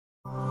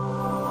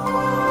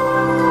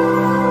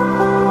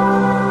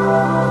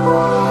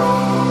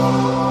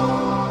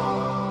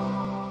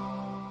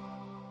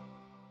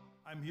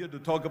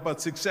talk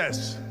about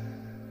success,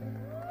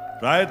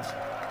 right?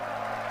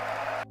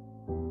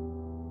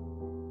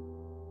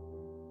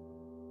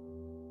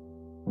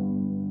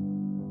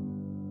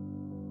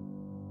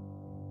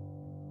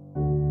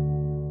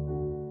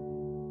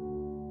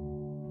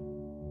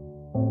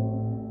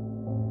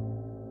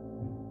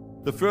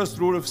 The first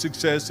rule of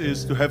success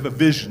is to have a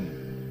vision.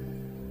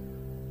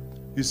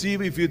 You see,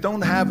 if you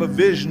don't have a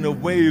vision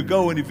of where you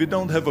go, and if you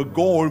don't have a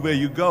goal where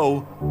you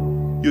go,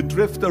 you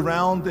drift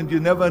around and you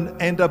never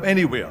end up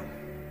anywhere.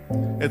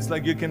 It's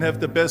like you can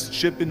have the best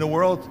ship in the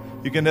world,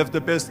 you can have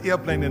the best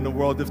airplane in the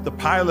world. If the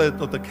pilot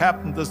or the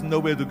captain doesn't know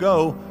where to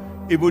go,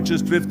 it would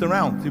just drift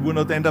around. It would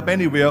not end up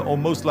anywhere, or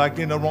most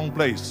likely in the wrong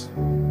place.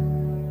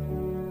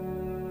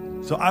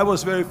 So I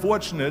was very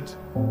fortunate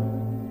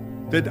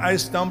that I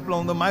stumbled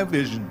onto my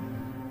vision.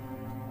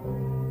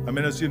 I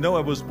mean, as you know,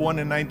 I was born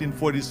in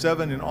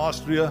 1947 in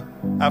Austria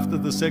after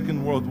the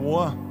Second World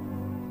War.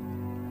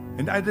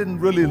 And I didn't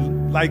really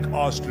like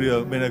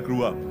Austria when I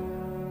grew up.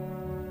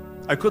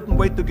 I couldn't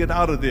wait to get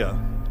out of there.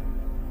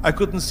 I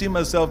couldn't see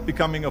myself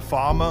becoming a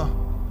farmer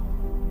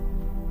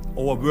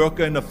or a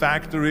worker in a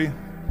factory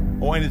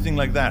or anything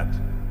like that.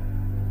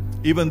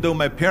 Even though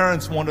my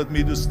parents wanted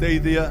me to stay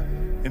there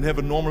and have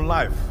a normal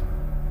life.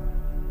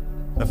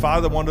 My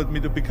father wanted me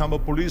to become a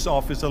police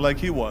officer like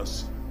he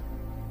was.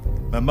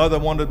 My mother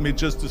wanted me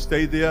just to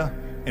stay there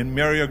and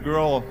marry a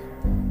girl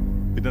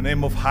with the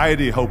name of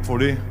Heidi,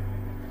 hopefully,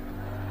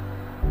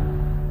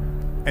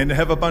 and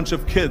have a bunch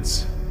of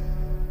kids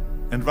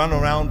and run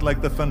around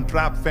like the Van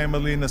Trapp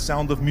family in The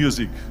Sound of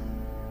Music.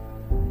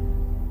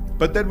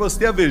 But that was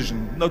their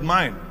vision, not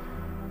mine.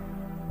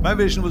 My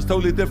vision was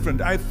totally different.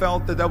 I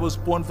felt that I was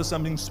born for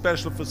something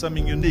special, for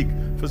something unique,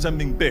 for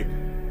something big.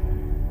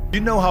 Do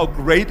you know how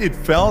great it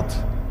felt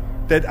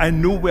that I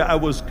knew where I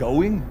was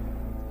going?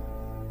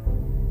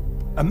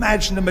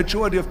 Imagine the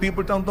majority of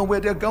people don't know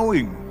where they're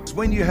going.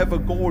 When you have a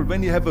goal,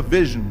 when you have a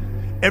vision,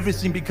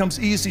 everything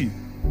becomes easy.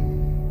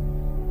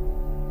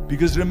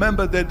 Because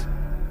remember that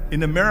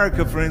in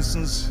America, for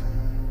instance,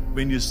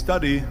 when you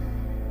study,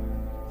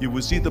 you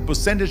will see the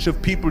percentage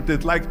of people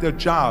that like their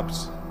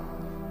jobs.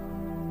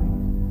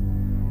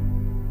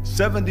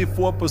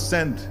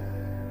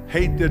 74%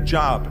 hate their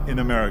job in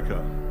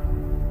America.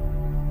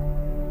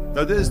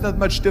 Now, there is not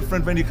much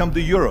different when you come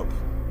to Europe.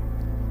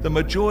 The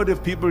majority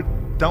of people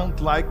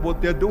don't like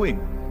what they're doing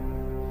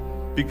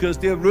because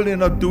they're really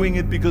not doing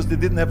it because they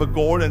didn't have a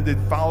goal and they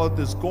followed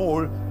this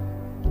goal.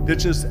 They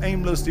just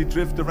aimlessly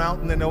drift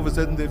around, and then all of a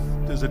sudden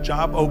there's a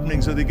job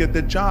opening, so they get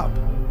that job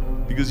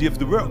because you have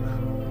to work.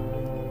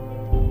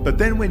 But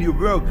then when you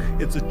work,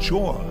 it's a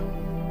chore.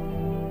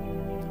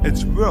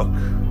 It's work.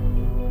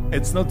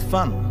 It's not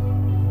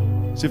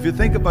fun. So if you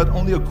think about,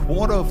 only a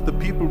quarter of the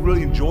people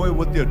really enjoy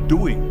what they're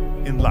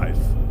doing in life.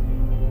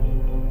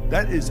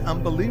 That is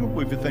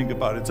unbelievable if you think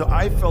about it. So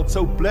I felt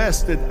so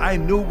blessed that I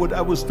knew what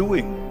I was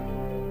doing.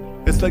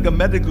 It's like a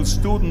medical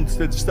student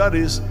that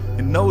studies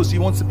and knows he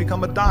wants to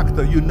become a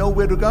doctor. You know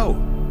where to go.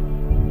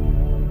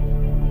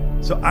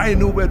 So I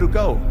knew where to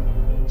go.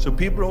 So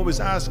people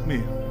always ask me,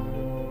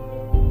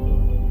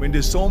 when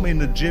they saw me in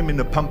the gym in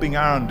the pumping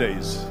iron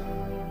days,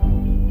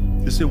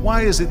 they say,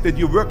 why is it that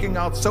you're working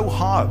out so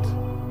hard?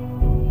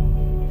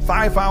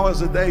 5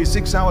 hours a day,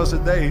 6 hours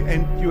a day,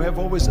 and you have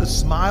always a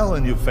smile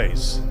on your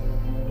face.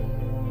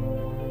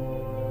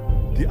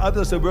 The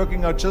others are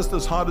working out just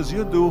as hard as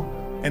you do,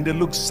 and they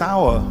look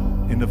sour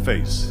in the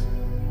face.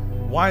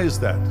 Why is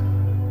that?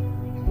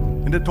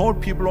 And I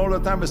told people all the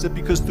time, I said,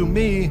 because to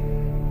me,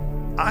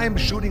 I'm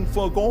shooting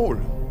for a goal.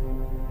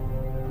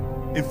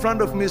 In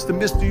front of me is the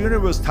Mr.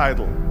 Universe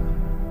title.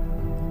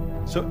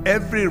 So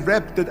every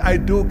rep that I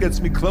do gets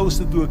me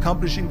closer to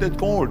accomplishing that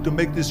goal, to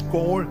make this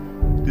goal,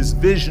 this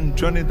vision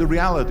turn into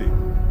reality.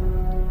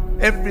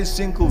 Every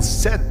single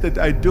set that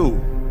I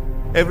do,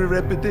 every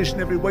repetition,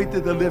 every weight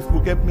that I lift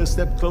will get me a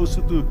step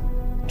closer to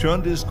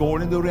turn this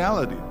goal into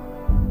reality.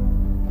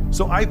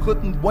 So I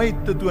couldn't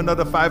wait to do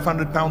another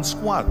 500-pound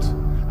squat.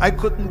 I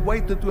couldn't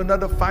wait to do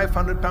another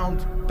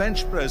 500-pound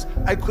bench press.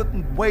 I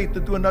couldn't wait to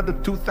do another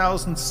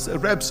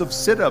 2,000 reps of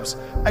sit-ups.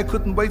 I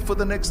couldn't wait for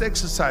the next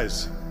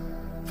exercise,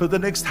 for the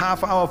next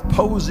half hour of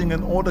posing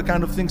and all the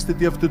kind of things that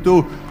you have to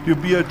do to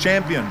be a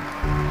champion.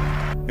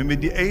 And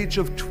with the age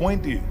of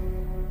 20,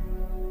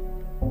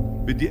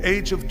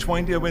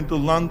 I went to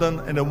London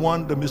and I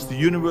won the Mr.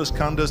 Universe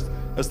contest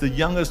as the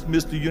youngest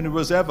Mr.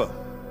 Universe ever.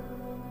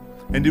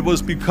 And it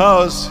was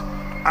because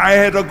I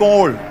had a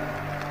goal.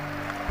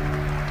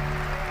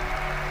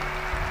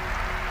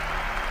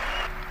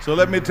 So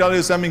let me tell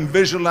you something,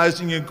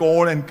 visualizing a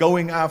goal and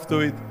going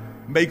after it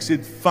makes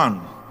it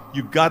fun.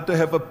 You got to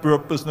have a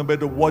purpose no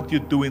matter what you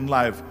do in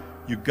life.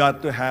 You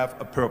got to have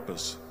a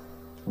purpose.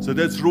 So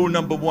that's rule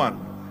number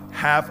one,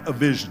 have a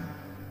vision.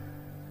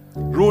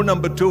 Rule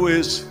number two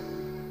is,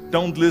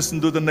 don't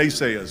listen to the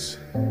naysayers.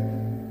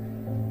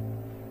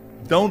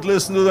 Don't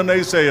listen to the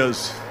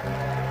naysayers.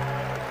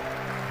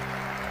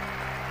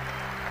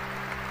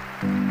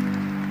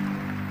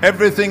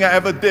 Everything I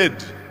ever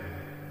did,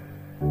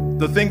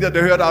 the thing that I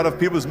heard out of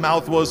people's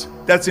mouth was,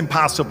 that's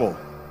impossible.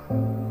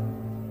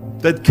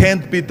 that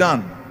can't be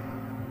done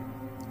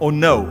or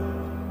no.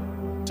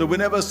 So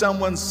whenever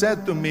someone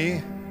said to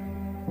me,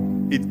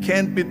 it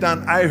can't be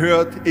done, I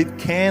heard it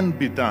can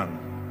be done.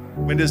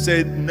 When they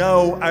said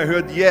no, I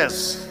heard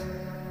yes.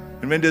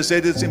 And when they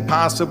said it's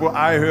impossible,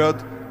 I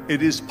heard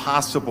it is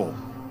possible.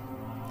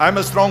 I'm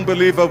a strong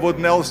believer of what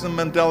Nelson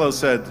Mandela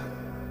said,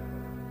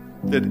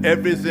 that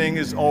everything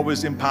is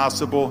always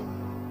impossible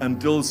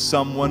until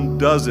someone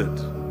does it.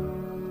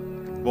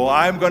 Well,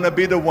 I'm going to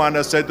be the one,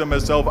 I said to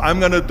myself, I'm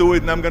going to do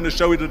it and I'm going to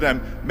show it to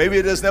them. Maybe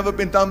it has never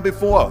been done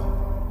before.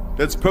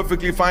 That's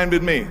perfectly fine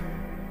with me.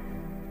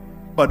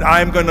 But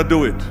I'm going to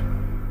do it.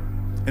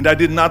 And I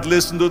did not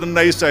listen to the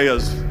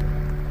naysayers.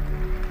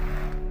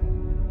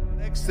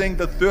 The next thing,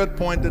 the third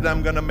point that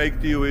I'm going to make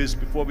to you is,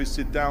 before we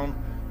sit down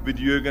with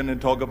Jürgen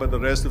and talk about the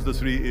rest of the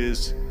three,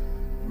 is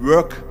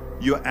work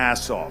your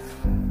ass off.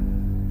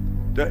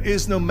 There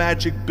is no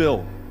magic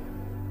pill.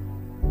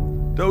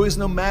 There is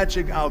no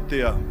magic out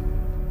there.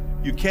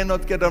 You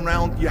cannot get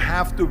around. You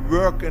have to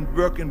work and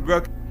work and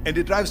work. And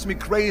it drives me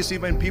crazy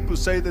when people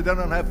say that they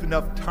don't have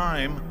enough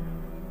time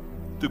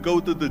to go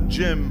to the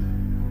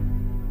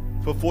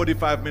gym for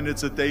 45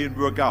 minutes a day and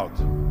work out.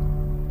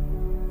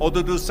 Or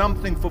to do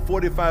something for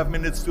 45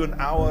 minutes to an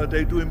hour a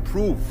day to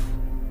improve.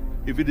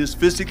 If it is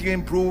physically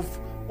improve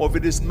or if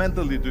it is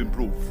mentally to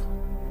improve.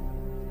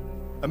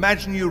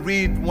 Imagine you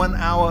read 1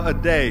 hour a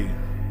day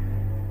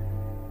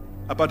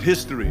about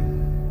history.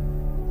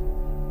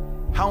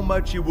 How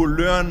much you will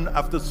learn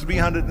after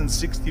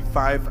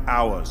 365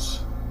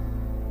 hours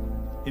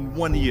in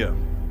 1 year.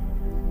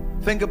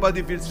 Think about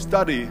if you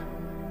study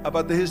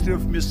about the history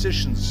of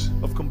musicians,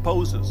 of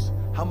composers,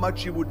 how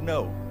much you would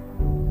know.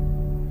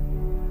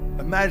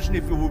 Imagine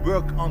if you would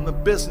work on a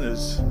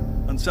business,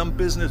 on some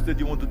business that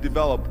you want to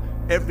develop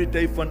every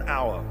day for an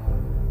hour.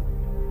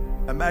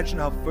 Imagine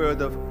how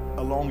further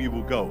along you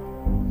will go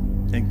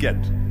and get.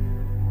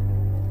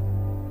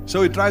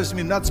 So it drives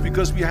me nuts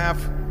because we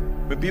have,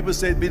 when people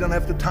say we don't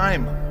have the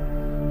time,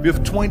 we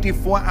have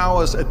 24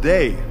 hours a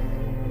day.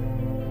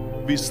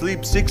 We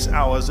sleep 6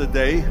 hours a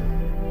day,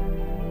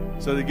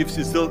 so that gives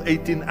you still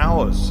 18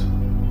 hours.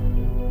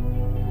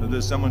 Now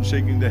there's someone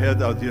shaking their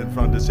head out here in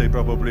front. They say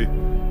probably,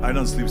 I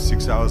don't sleep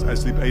 6 hours, I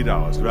sleep 8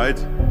 hours, right?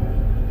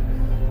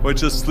 Or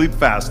just sleep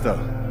faster.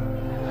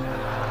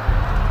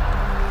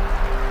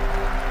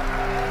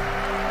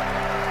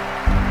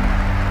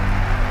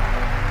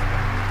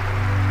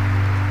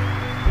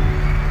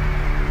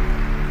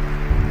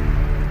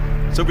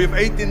 So we have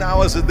 18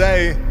 hours a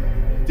day.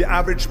 The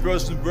average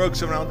person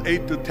works around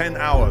 8 to 10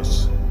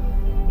 hours.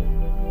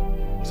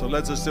 So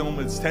let's assume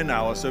it's 10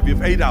 hours, so we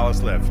have 8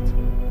 hours left.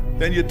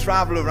 Then you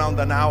travel around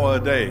an hour a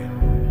day,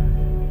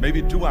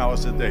 maybe 2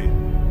 hours a day.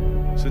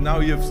 So now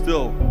you have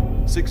still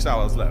 6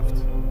 hours left.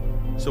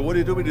 So what do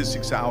you do with these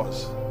 6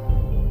 hours?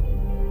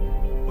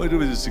 What do you do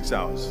with these 6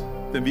 hours?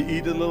 Then we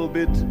eat a little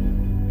bit,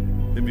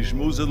 then we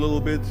schmooze a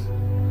little bit,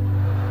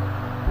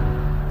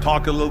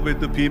 talk a little bit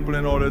to people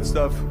and all that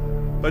stuff.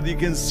 But you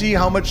can see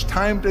how much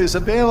time there is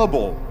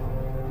available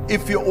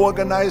if you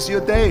organize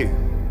your day.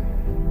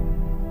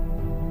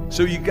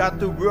 So you got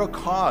to work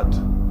hard.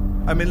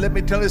 I mean, let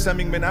me tell you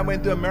something. When I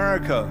went to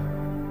America,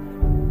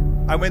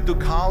 I went to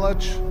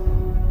college.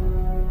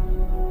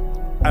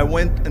 I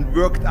went and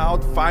worked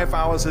out 5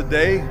 hours a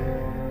day.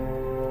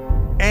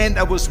 And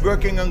I was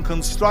working on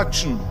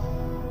construction.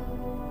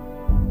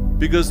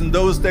 Because in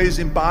those days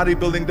in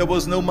bodybuilding, there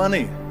was no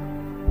money.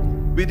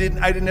 I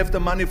didn't have the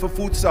money for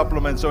food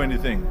supplements or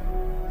anything.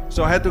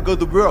 So I had to go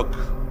to work.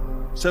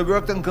 So I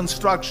worked on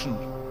construction.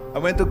 I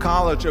went to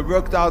college. I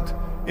worked out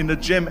in the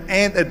gym,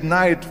 and at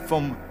night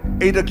from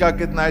 8 o'clock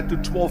at night to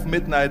 12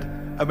 midnight,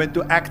 I went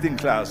to acting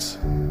class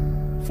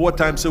 4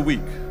 times a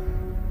week.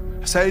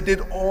 So I did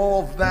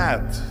all of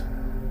that.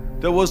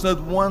 There was not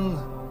one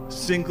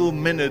single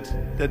minute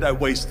that I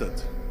wasted.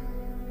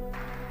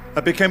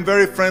 I became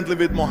very friendly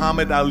with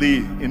Muhammad Ali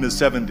in the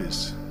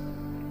 70s.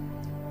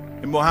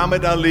 And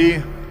Muhammad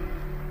Ali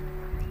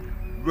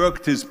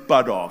worked his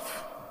butt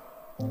off.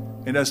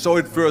 And I saw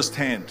it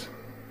firsthand.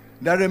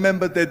 And I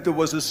remember that there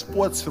was a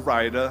sports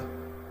writer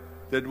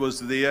that was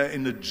there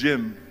in the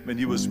gym when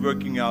he was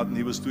working out and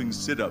he was doing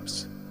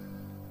sit-ups.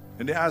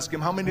 And they asked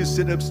him, how many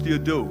sit-ups do you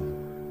do?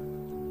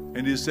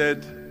 And he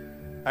said,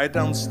 I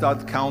don't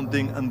start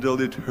counting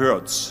until it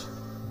hurts.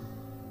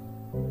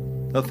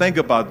 Now think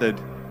about that.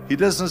 He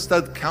doesn't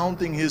start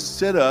counting his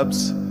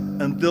sit-ups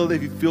until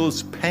he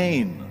feels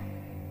pain.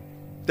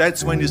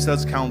 That's when he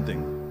starts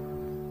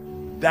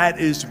counting. That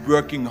is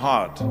working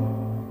hard.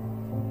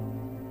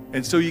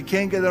 And so you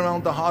can't get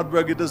around the hard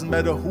work. It doesn't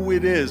matter who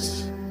it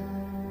is.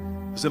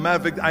 As a matter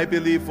of fact, I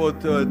believe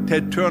what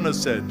Ted Turner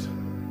said.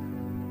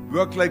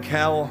 Work like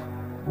hell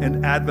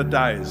and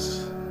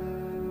advertise.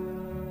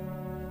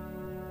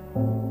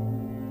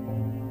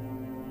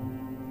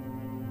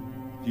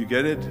 You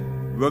get it?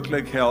 Work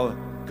like hell,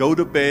 go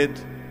to bed,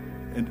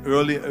 and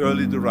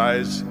early to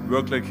rise.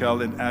 Work like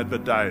hell and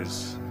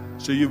advertise.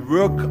 So you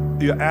work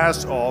your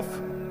ass off,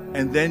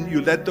 and then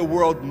you let the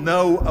world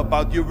know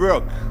about your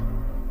work.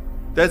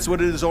 That's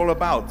what it is all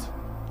about.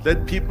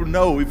 Let people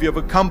know. If you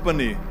have a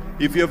company,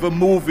 if you have a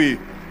movie,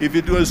 if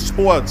you do a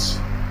sports,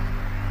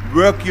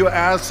 work your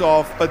ass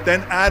off, but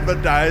then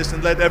advertise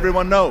and let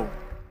everyone know.